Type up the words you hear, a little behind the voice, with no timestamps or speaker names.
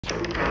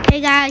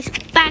Hey guys,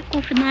 back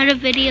with another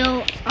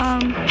video.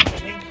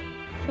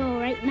 So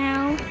right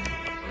now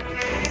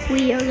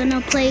we are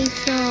gonna play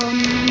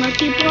some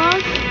Lucky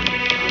Blocks,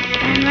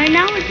 and right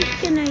now we're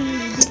just gonna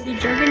use the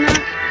Juggernaut.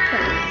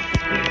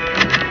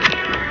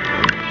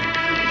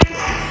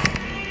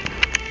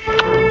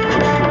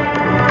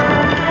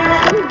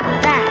 Who's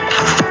that?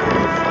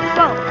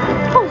 Bro,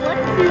 oh, what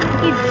is this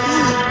kid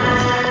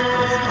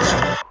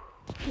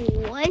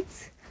doing? What?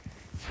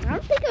 I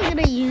don't think I'm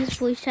gonna use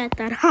voice chat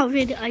that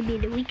often. I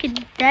mean, we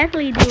could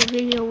definitely do a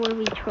video where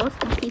we troll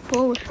some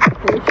people with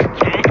voice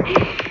chat.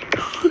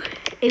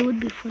 It would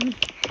be funny.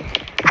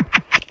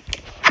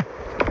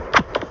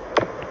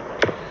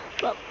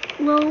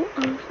 Well,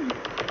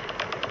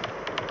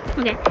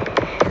 okay.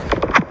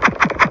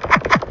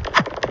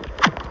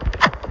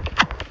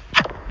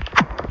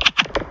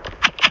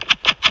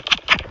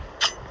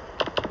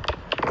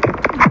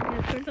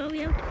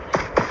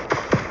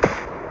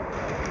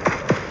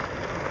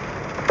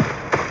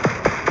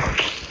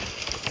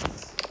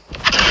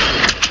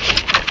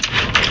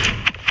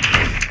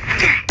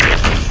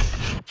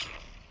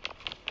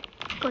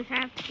 Of course, I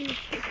have to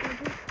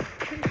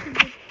person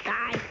just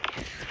died.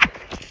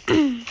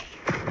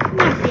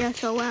 Not feel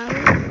so well.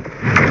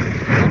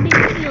 Let me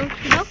videos,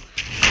 you know?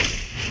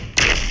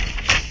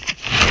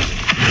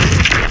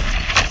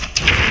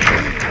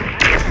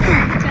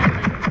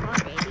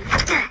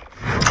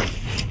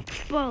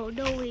 Bro,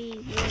 no way,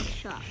 one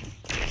shot.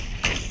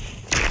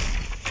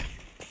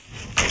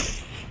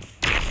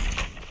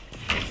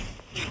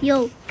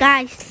 Yo,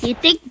 guys, do you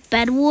think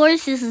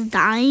Bedwars is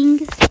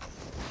dying?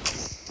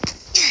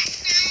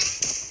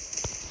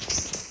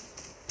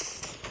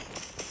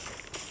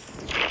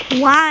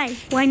 Why?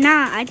 Why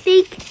not? I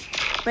think,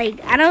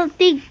 I don't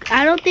think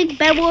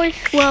Bedwars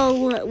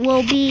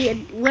will be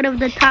one of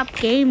the top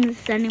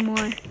games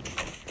anymore.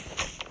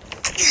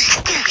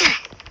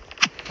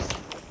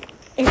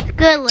 It's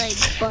good,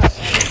 but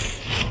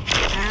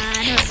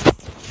I don't know.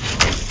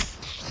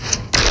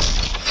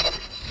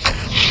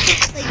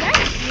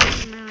 That's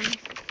really my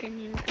honest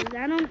opinion, because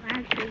I don't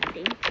actually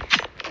think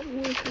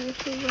Bedwars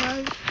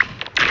was.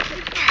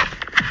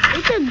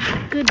 It's a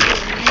good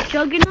game.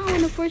 Juggernaut,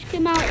 when it first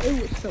came out,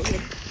 it was so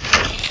good.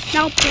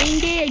 Now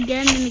playing it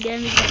again and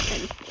again is like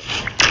kind of cool.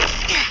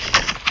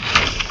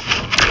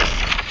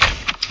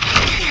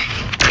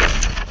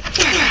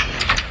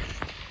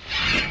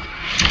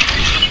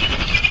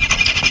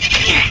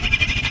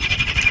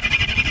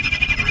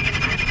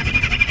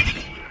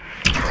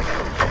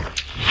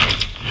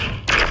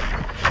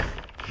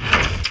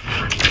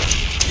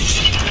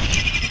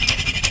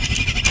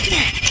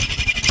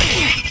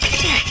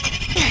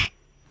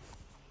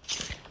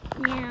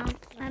 Yeah,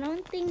 I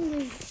don't think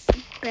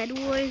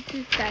Bedwars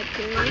is that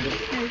good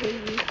as it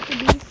used to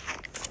be.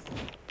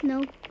 No.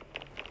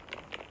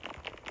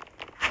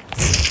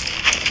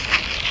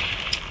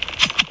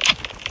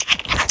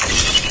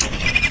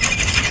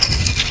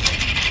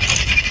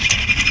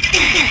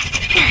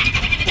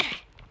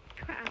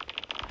 Crap.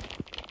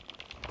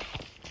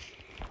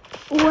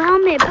 Oh,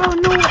 helmet, bro,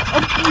 no.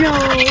 Oh, no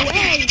way.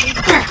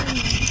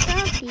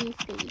 Stop these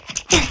things.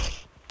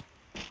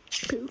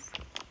 Poof.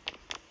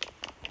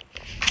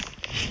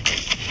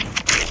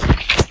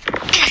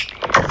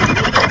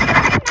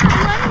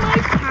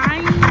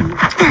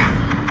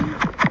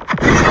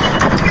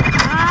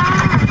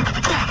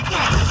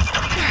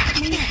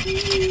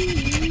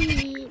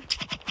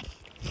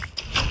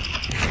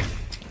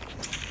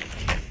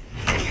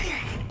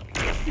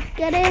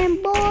 Get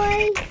in,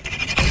 boy.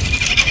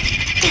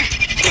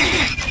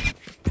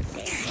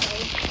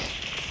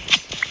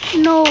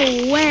 No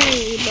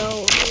way,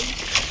 bro.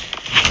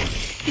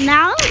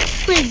 Now,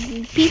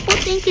 people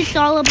think it's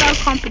all about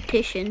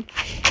competition.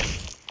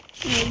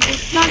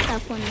 It's not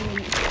that funny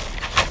anymore.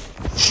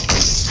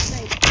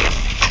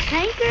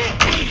 Tanker,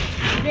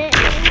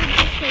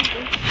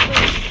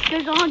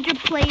 there's 100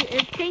 players.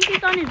 If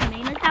Tanker's on his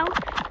main account,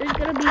 there's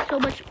gonna be so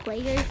much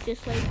players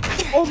just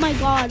oh my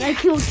god, I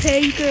killed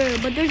Tanker.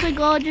 But there's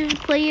all just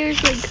players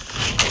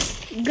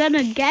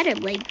gonna get him.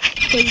 They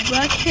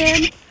rush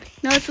him.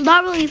 No, it's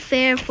not really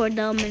fair for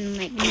them in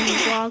mini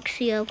blocks,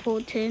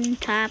 Fulton,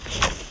 Tap.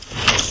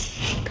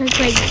 Cause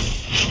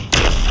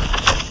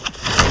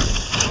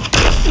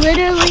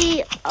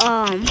literally,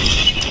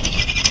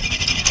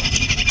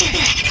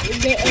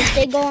 if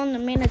they go on the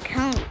main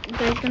account,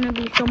 there's gonna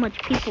be so much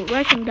people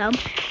rushing them.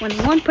 When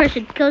one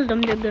person kills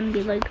them, they're gonna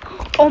be like,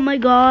 oh my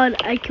god,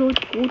 I killed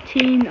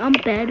 14, I'm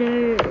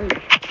better.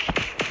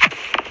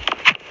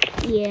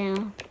 Yeah.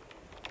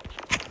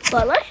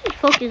 But let's just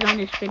focus on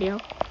this video.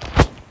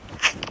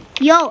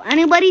 Yo,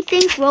 anybody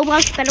think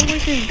Roblox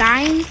Bedwars is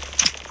dying?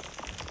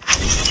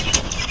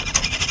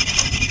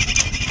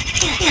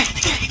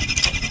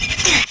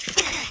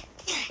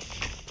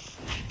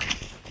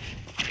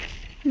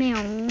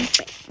 Meow.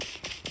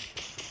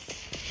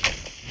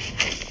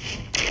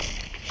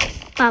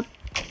 Pop,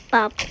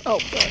 pop. Oh,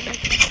 God.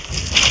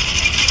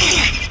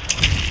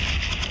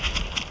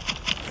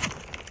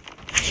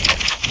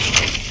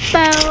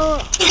 Bow.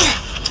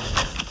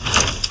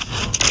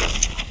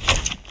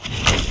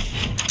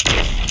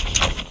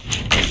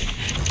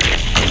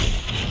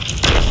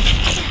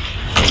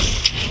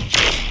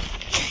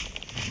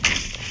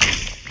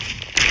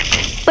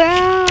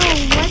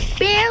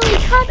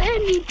 got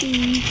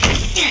anything.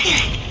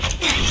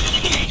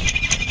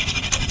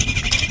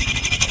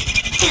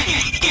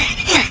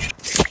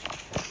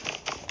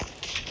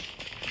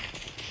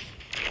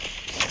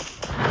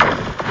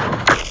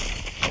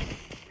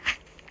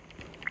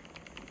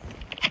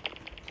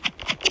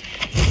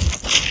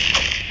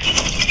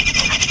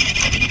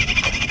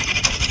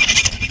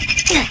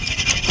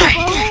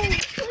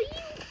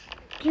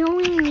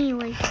 Killing me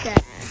like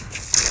that.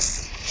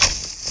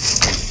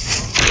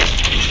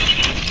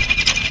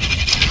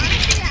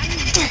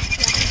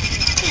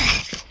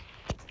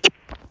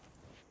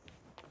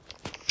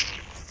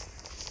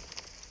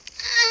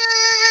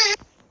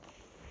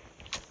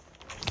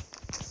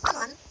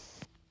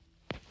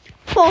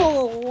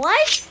 Oh,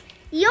 what?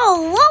 Yo,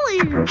 what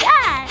was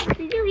that?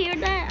 Did you hear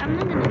that? I'm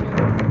not gonna do it.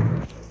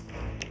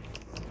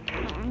 No,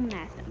 I'm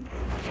gonna ask them.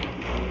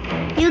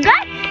 You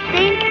guys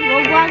think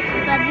Roblox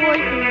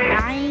Bedwars is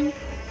dying?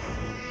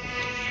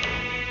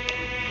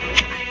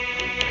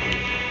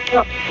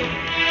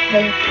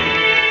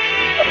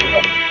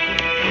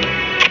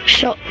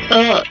 Shut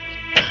up.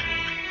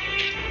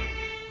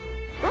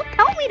 Don't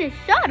tell me to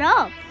shut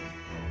up.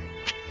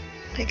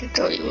 I can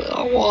tell you what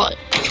I want.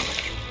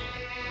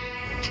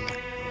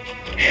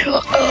 Shut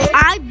up.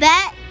 I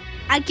bet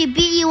I can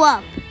beat you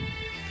up.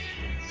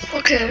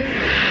 Okay.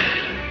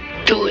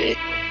 Do it.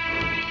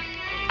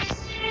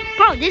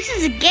 Bro, this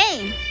is a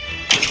game.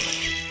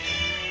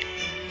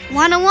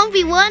 Want a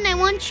 1v1? I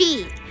won't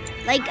cheat.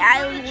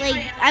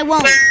 I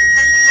won't.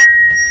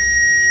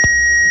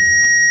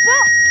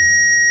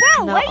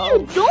 Bro, No. what are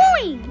you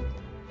doing?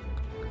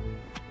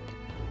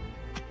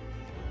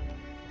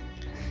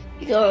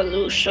 You gotta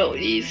lose so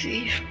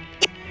easy.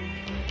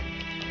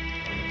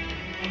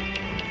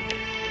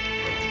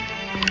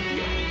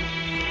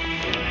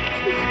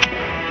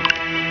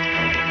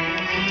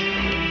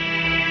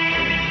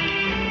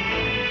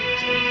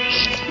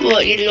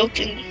 What you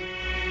looking?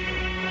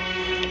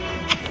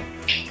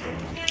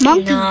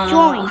 Monkey, Nah.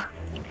 join.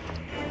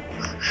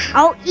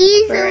 I'll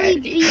easily Ready.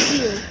 beat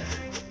you.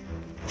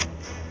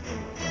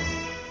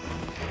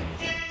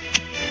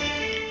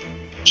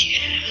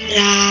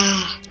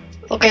 Nah.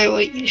 Okay,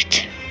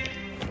 wait.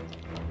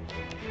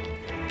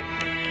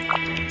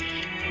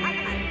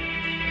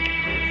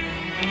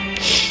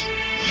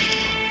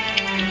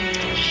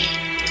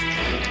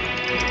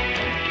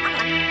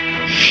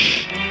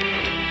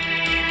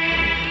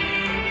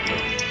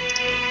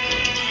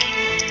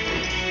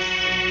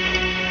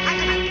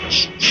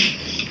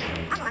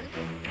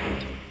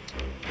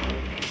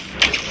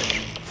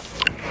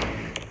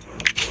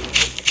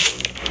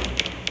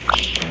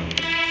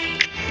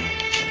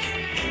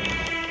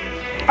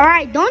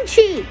 Alright, don't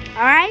cheat,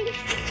 alright?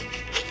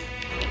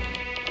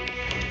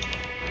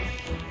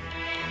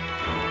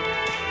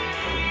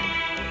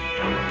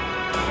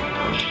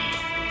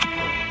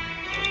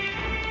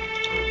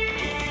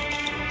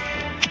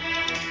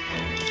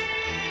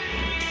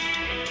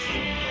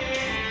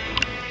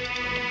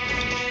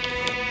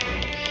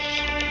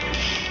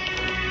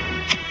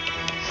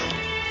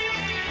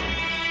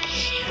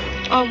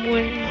 I'm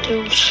winning,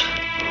 dude.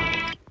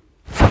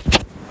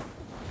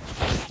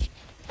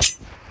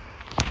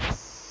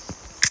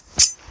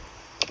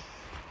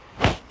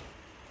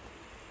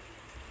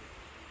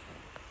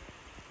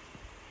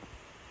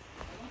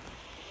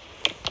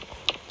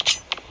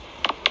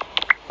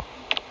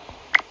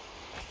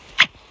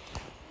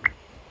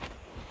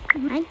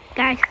 My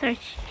guy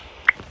starts.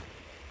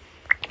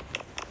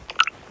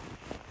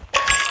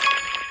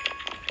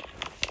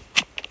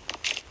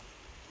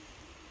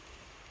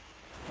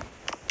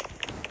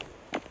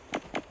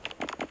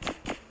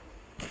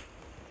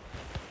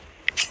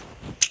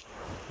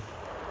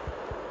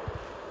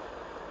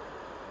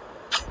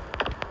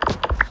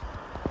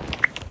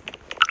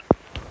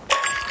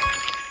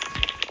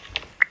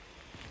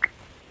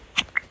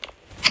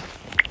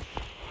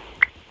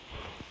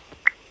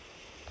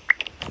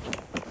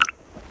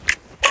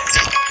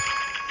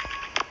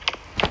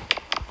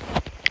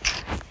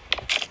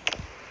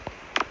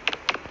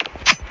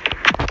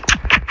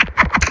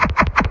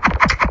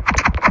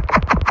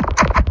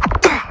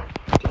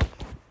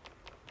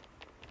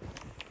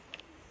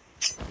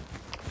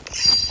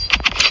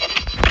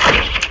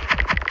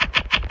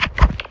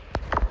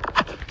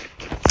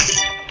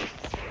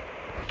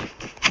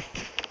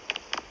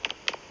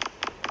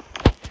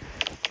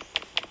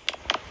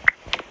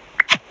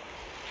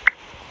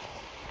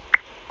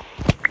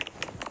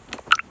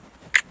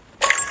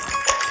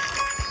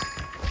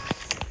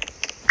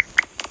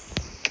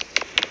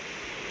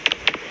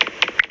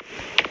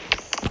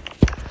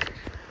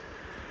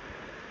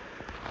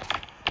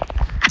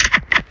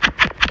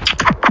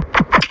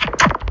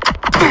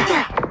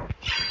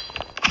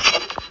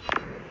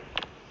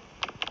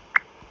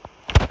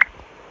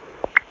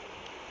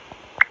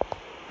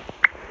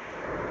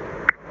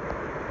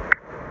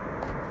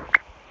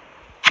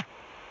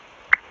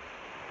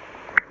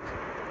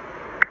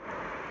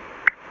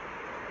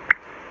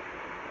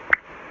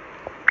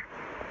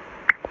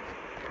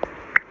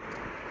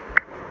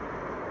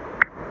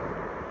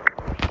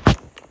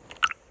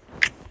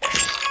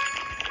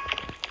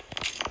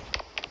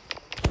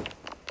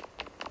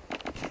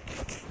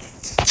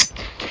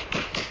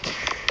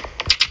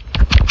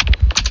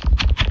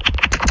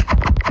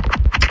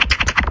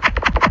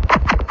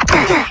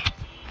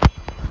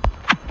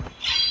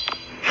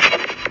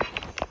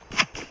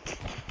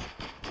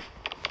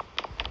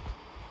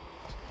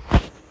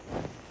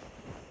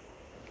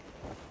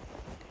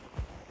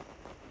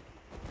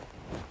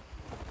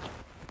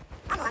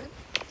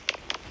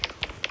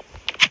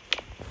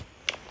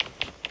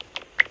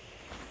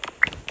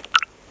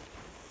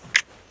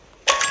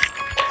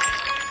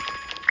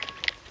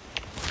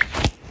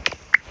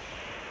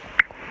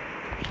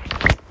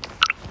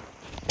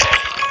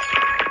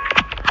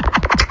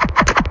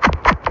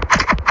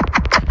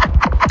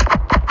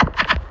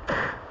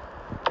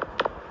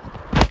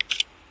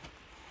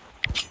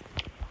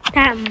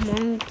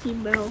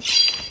 bro.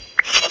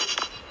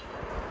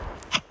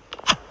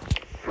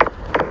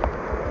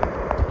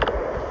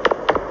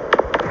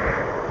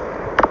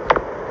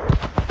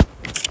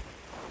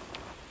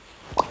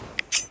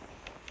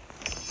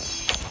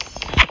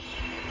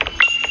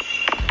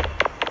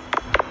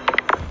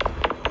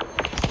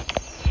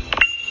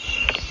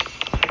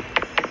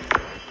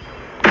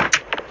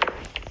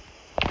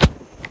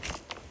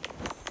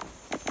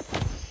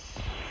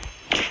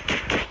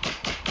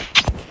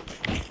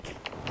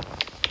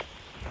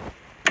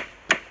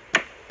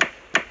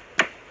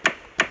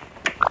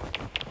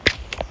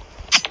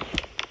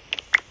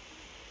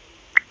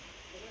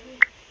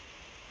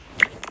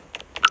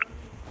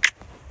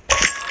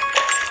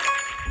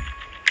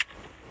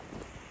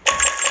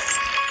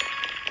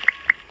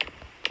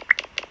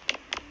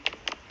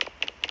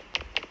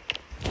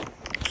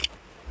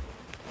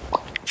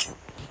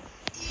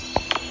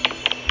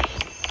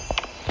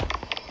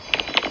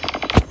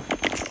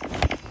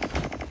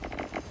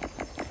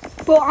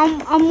 Bro,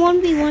 I'm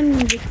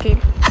 1v1 this kid.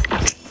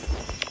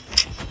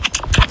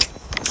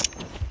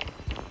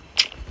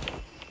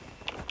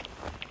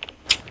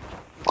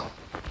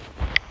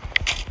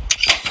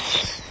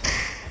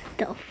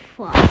 The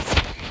fuck?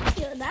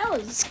 Yo, that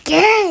was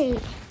scary.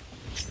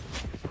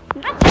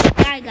 That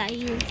guy got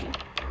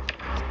used.